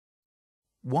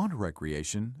Water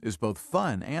recreation is both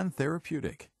fun and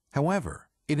therapeutic. However,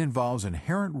 it involves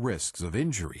inherent risks of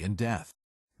injury and death.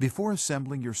 Before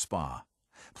assembling your spa,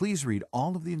 please read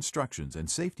all of the instructions and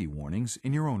safety warnings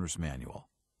in your owner's manual.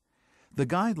 The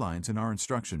guidelines in our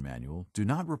instruction manual do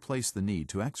not replace the need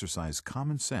to exercise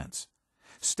common sense.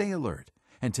 Stay alert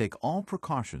and take all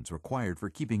precautions required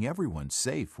for keeping everyone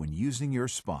safe when using your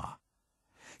spa.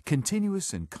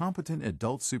 Continuous and competent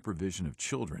adult supervision of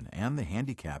children and the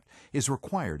handicapped is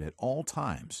required at all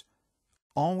times.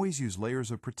 Always use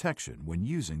layers of protection when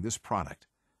using this product.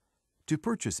 To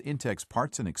purchase Intex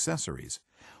parts and accessories,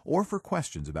 or for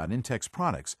questions about Intex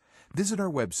products, visit our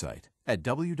website at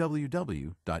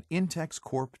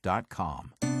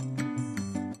www.intexcorp.com.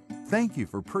 Thank you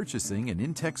for purchasing an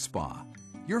Intex spa.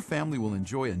 Your family will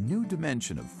enjoy a new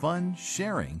dimension of fun,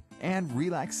 sharing, and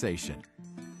relaxation.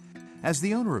 As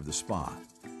the owner of the spa,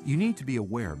 you need to be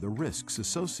aware of the risks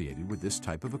associated with this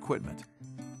type of equipment.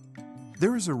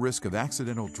 There is a risk of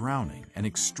accidental drowning, and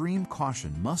extreme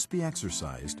caution must be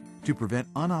exercised to prevent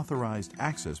unauthorized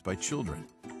access by children.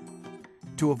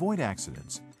 To avoid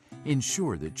accidents,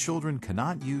 ensure that children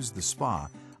cannot use the spa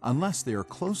unless they are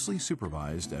closely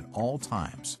supervised at all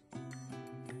times.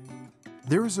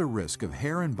 There is a risk of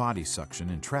hair and body suction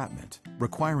entrapment,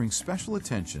 requiring special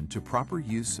attention to proper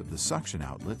use of the suction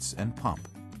outlets and pump.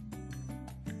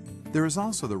 There is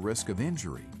also the risk of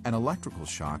injury and electrical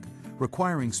shock,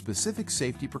 requiring specific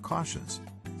safety precautions,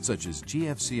 such as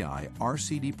GFCI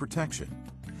RCD protection,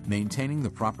 maintaining the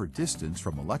proper distance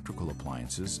from electrical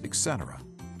appliances, etc.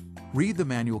 Read the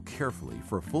manual carefully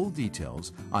for full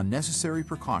details on necessary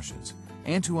precautions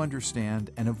and to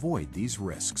understand and avoid these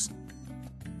risks.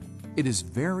 It is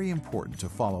very important to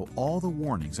follow all the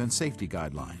warnings and safety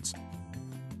guidelines.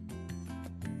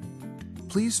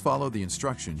 Please follow the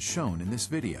instructions shown in this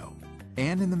video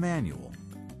and in the manual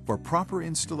for proper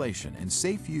installation and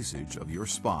safe usage of your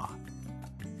spa.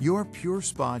 Your Pure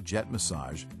Spa Jet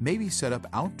Massage may be set up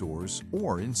outdoors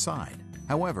or inside.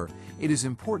 However, it is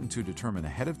important to determine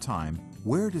ahead of time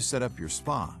where to set up your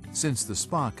spa, since the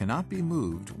spa cannot be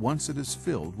moved once it is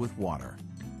filled with water.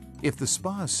 If the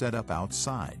spa is set up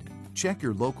outside, check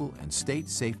your local and state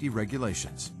safety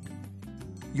regulations.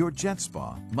 Your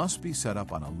jetSpa must be set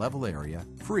up on a level area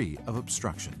free of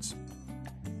obstructions.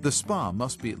 The spa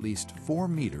must be at least 4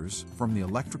 meters from the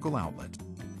electrical outlet.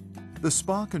 The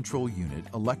spa control unit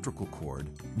electrical cord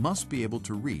must be able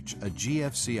to reach a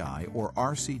GFCI or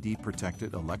RCD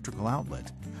protected electrical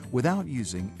outlet without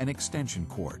using an extension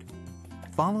cord.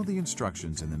 Follow the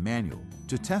instructions in the manual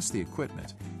to test the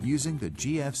equipment using the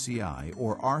GFCI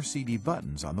or RCD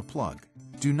buttons on the plug.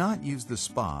 Do not use the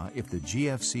spa if the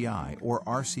GFCI or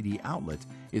RCD outlet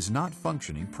is not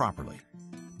functioning properly.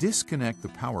 Disconnect the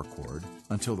power cord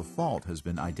until the fault has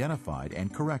been identified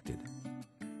and corrected.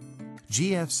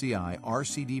 GFCI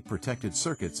RCD protected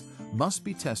circuits must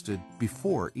be tested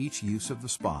before each use of the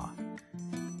spa.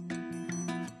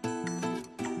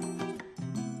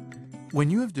 When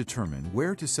you have determined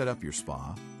where to set up your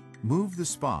spa, move the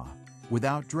spa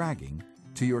without dragging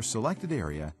to your selected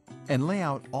area and lay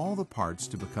out all the parts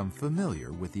to become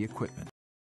familiar with the equipment.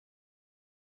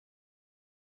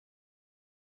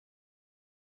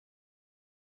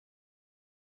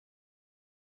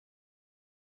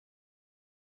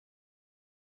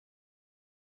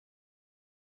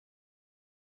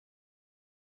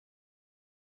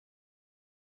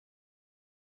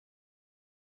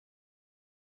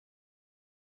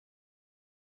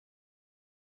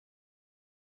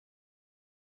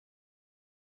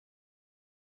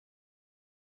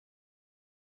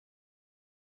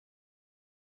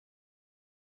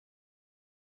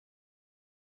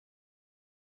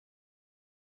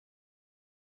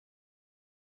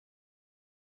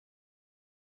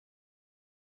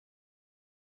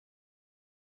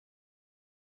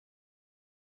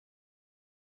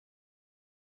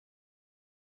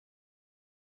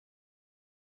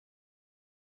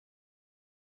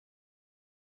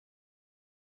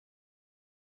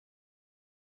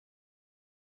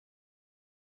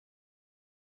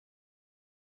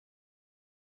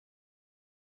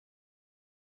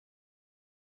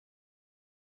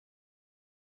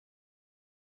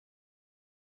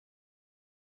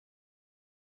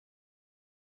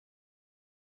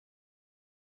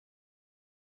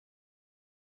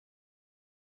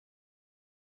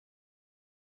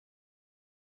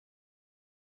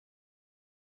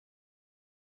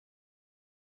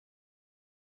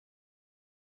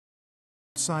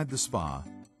 Outside the spa,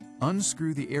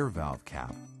 unscrew the air valve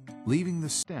cap, leaving the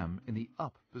stem in the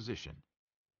up position.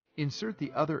 Insert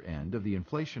the other end of the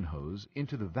inflation hose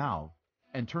into the valve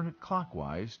and turn it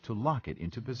clockwise to lock it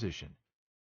into position.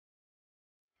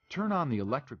 Turn on the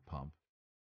electric pump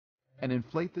and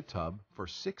inflate the tub for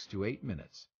 6 to 8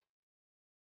 minutes.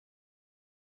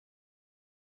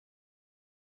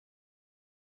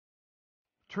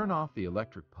 Turn off the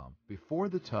electric pump before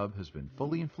the tub has been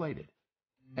fully inflated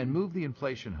and move the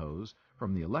inflation hose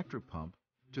from the electric pump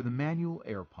to the manual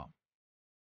air pump.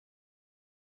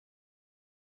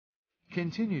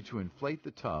 Continue to inflate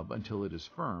the tub until it is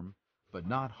firm but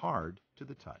not hard to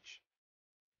the touch.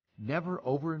 Never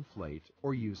overinflate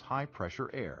or use high-pressure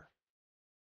air.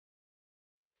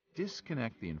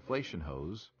 Disconnect the inflation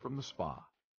hose from the spa.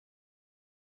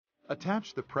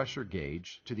 Attach the pressure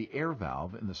gauge to the air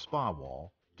valve in the spa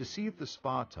wall to see if the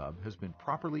spa tub has been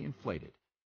properly inflated.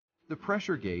 The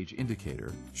pressure gauge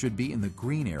indicator should be in the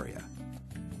green area.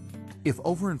 If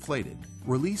overinflated,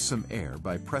 release some air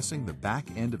by pressing the back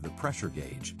end of the pressure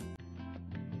gauge.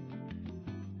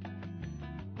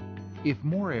 If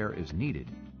more air is needed,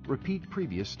 repeat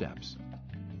previous steps.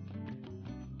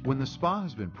 When the spa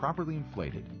has been properly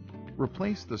inflated,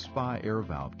 replace the spa air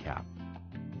valve cap,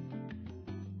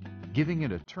 giving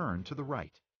it a turn to the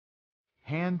right.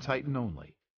 Hand tighten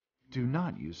only. Do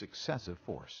not use excessive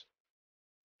force.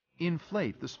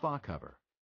 Inflate the spa cover.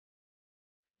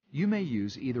 You may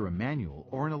use either a manual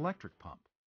or an electric pump.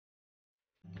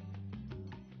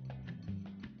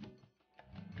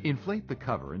 Inflate the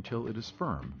cover until it is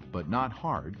firm but not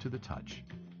hard to the touch.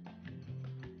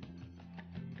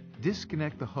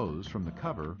 Disconnect the hose from the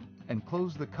cover and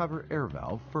close the cover air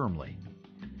valve firmly.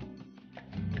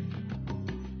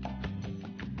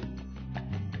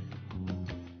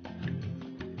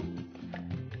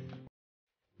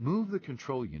 Move the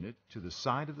control unit to the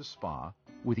side of the spa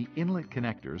with the inlet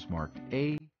connectors marked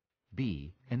A,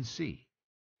 B, and C.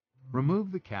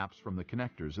 Remove the caps from the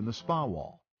connectors in the spa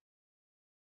wall.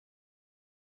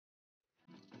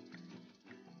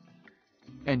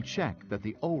 And check that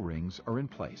the O-rings are in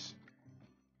place.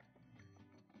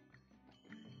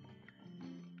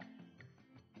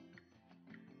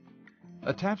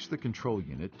 Attach the control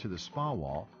unit to the spa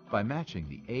wall by matching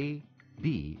the A,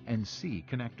 B, and C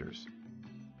connectors.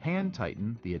 Hand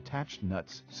tighten the attached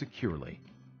nuts securely.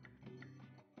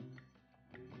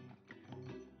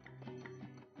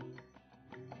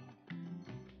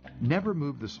 Never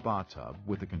move the spa tub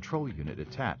with the control unit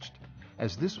attached,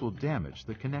 as this will damage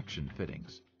the connection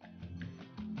fittings.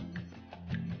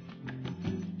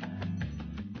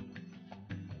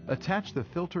 Attach the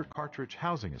filter cartridge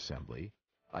housing assembly,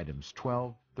 items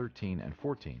 12, 13, and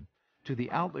 14, to the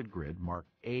outlet grid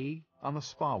marked A on the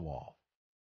spa wall.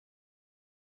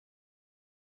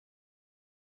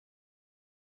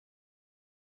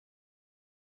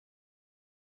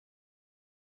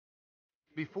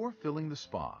 Before filling the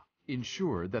spa,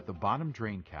 ensure that the bottom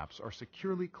drain caps are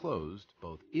securely closed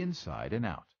both inside and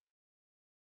out.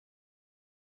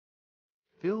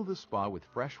 Fill the spa with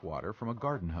fresh water from a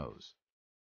garden hose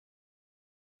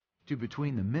to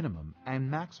between the minimum and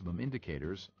maximum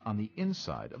indicators on the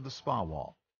inside of the spa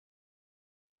wall.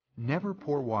 Never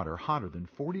pour water hotter than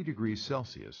 40 degrees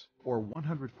Celsius or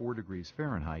 104 degrees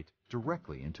Fahrenheit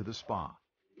directly into the spa.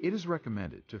 It is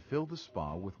recommended to fill the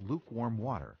spa with lukewarm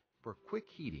water for quick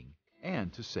heating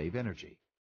and to save energy.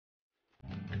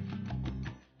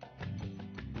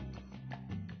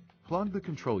 Plug the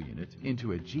control unit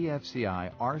into a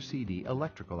GFCI RCD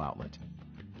electrical outlet.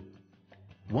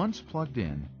 Once plugged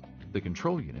in, the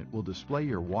control unit will display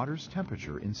your water's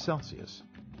temperature in Celsius.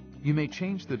 You may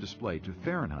change the display to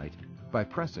Fahrenheit by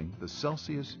pressing the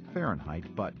Celsius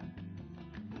Fahrenheit button.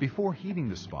 Before heating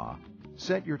the spa,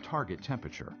 set your target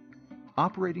temperature.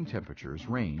 Operating temperatures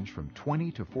range from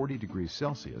 20 to 40 degrees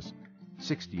Celsius,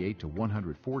 68 to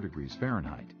 104 degrees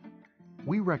Fahrenheit.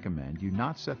 We recommend you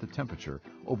not set the temperature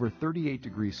over 38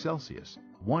 degrees Celsius,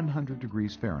 100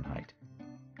 degrees Fahrenheit.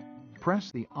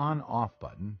 Press the on-off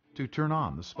button to turn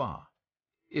on the spa.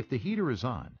 If the heater is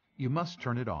on, you must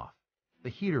turn it off. The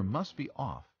heater must be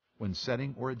off when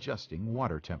setting or adjusting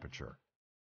water temperature.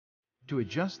 To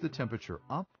adjust the temperature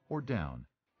up or down,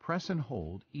 press and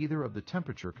hold either of the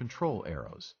temperature control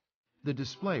arrows. The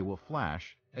display will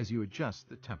flash as you adjust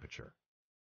the temperature.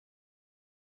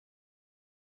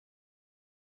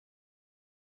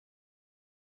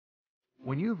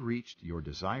 When you have reached your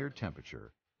desired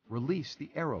temperature, release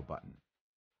the arrow button.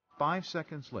 5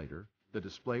 seconds later, the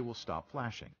display will stop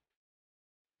flashing.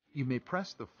 You may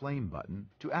press the flame button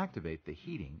to activate the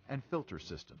heating and filter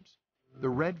systems. The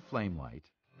red flame light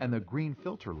and the green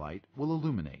filter light will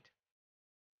illuminate.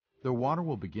 The water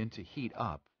will begin to heat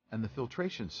up and the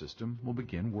filtration system will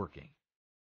begin working.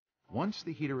 Once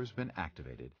the heater has been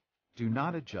activated, do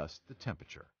not adjust the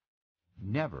temperature.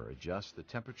 Never adjust the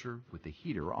temperature with the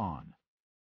heater on.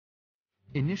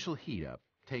 Initial heat up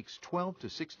takes 12 to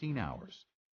 16 hours.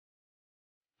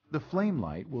 The flame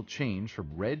light will change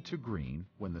from red to green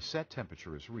when the set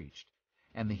temperature is reached,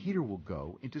 and the heater will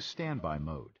go into standby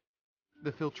mode.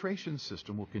 The filtration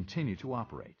system will continue to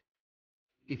operate.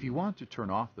 If you want to turn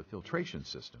off the filtration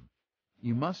system,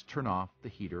 you must turn off the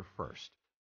heater first.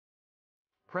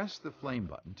 Press the flame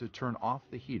button to turn off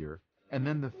the heater and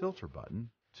then the filter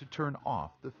button to turn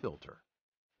off the filter.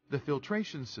 The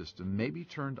filtration system may be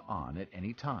turned on at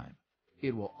any time.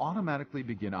 It will automatically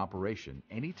begin operation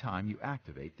any time you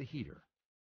activate the heater.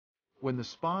 When the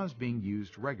spa is being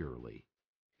used regularly,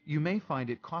 you may find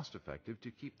it cost-effective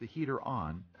to keep the heater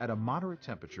on at a moderate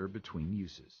temperature between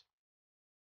uses.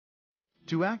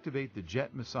 To activate the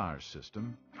jet massage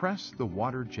system, press the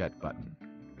water jet button.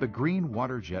 The green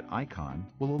water jet icon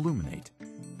will illuminate.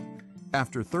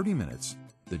 After 30 minutes,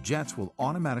 the jets will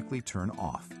automatically turn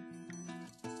off.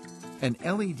 An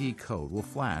LED code will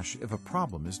flash if a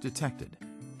problem is detected.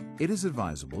 It is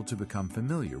advisable to become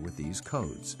familiar with these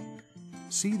codes.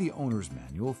 See the owner's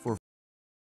manual for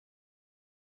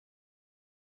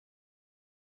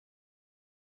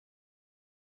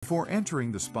Before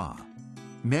entering the spa,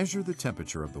 measure the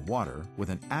temperature of the water with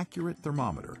an accurate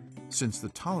thermometer, since the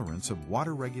tolerance of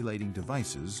water-regulating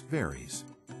devices varies.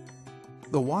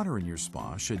 The water in your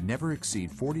spa should never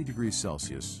exceed 40 degrees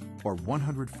Celsius or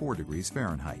 104 degrees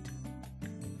Fahrenheit.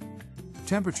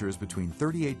 Temperatures between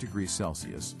 38 degrees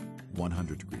Celsius,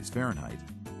 100 degrees Fahrenheit,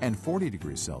 and 40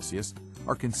 degrees Celsius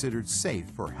are considered safe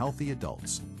for healthy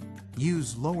adults.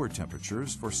 Use lower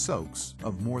temperatures for soaks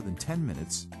of more than 10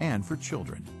 minutes and for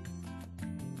children.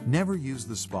 Never use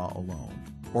the spa alone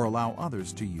or allow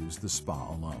others to use the spa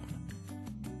alone.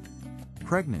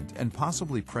 Pregnant and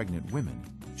possibly pregnant women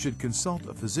should consult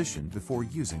a physician before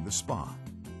using the spa.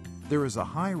 There is a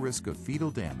high risk of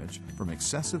fetal damage from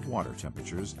excessive water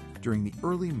temperatures during the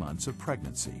early months of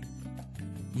pregnancy.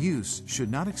 Use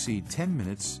should not exceed 10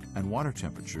 minutes and water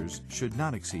temperatures should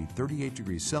not exceed 38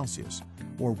 degrees Celsius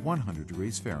or 100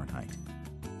 degrees Fahrenheit.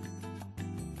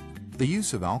 The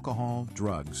use of alcohol,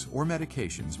 drugs, or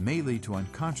medications may lead to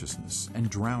unconsciousness and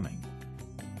drowning.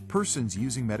 Persons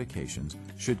using medications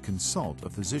should consult a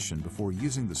physician before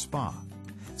using the spa,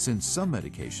 since some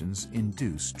medications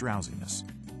induce drowsiness.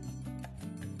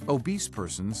 Obese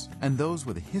persons and those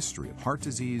with a history of heart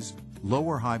disease, low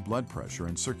or high blood pressure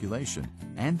and circulation,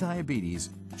 and diabetes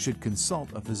should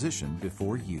consult a physician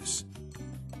before use.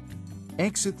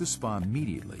 Exit the spa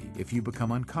immediately if you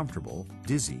become uncomfortable,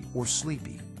 dizzy, or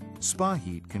sleepy. Spa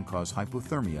heat can cause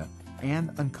hypothermia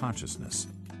and unconsciousness.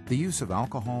 The use of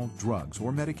alcohol, drugs,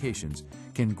 or medications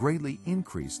can greatly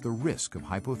increase the risk of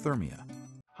hypothermia.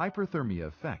 Hyperthermia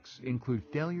effects include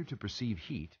failure to perceive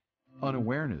heat,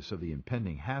 unawareness of the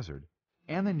impending hazard,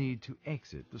 and the need to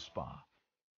exit the spa.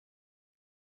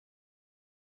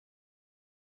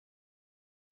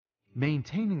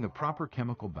 Maintaining the proper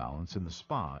chemical balance in the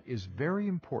spa is very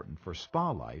important for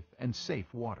spa life and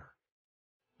safe water.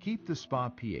 Keep the spa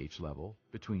pH level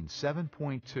between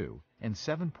 7.2 and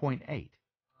 7.8,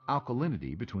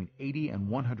 alkalinity between 80 and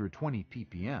 120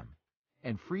 ppm,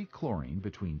 and free chlorine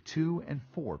between 2 and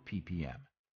 4 ppm.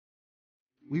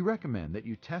 We recommend that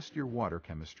you test your water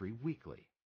chemistry weekly.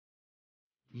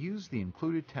 Use the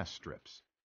included test strips.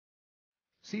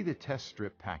 See the test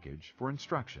strip package for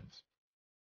instructions.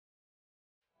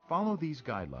 Follow these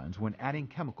guidelines when adding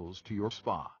chemicals to your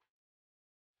spa.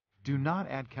 Do not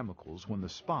add chemicals when the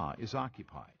spa is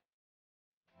occupied.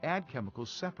 Add chemicals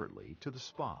separately to the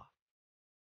spa.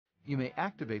 You may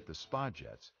activate the spa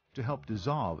jets to help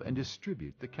dissolve and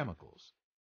distribute the chemicals.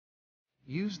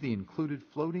 Use the included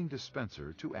floating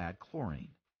dispenser to add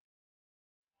chlorine.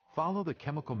 Follow the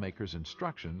chemical maker's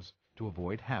instructions to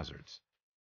avoid hazards.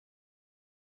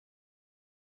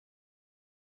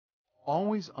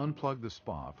 Always unplug the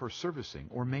spa for servicing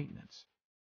or maintenance.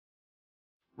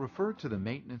 Refer to the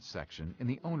maintenance section in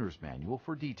the owner's manual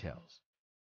for details.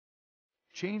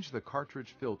 Change the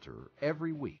cartridge filter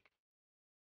every week,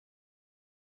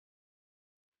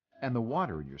 and the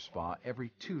water in your spa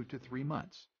every 2 to 3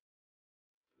 months.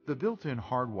 The built-in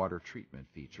hard water treatment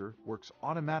feature works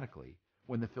automatically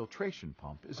when the filtration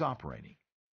pump is operating.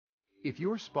 If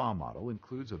your spa model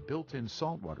includes a built-in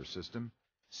saltwater system,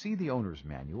 see the owner's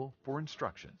manual for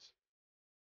instructions.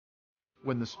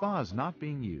 When the spa is not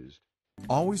being used,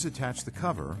 always attach the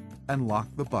cover and lock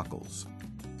the buckles.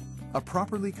 A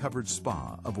properly covered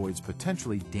spa avoids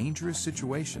potentially dangerous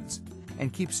situations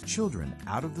and keeps children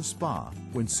out of the spa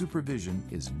when supervision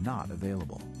is not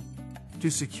available.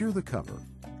 To secure the cover,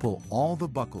 pull all the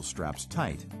buckle straps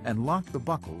tight and lock the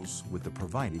buckles with the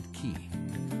provided key.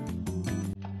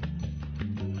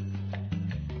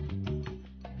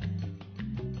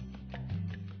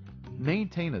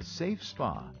 Maintain a safe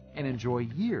spa and enjoy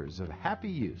years of happy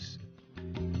use.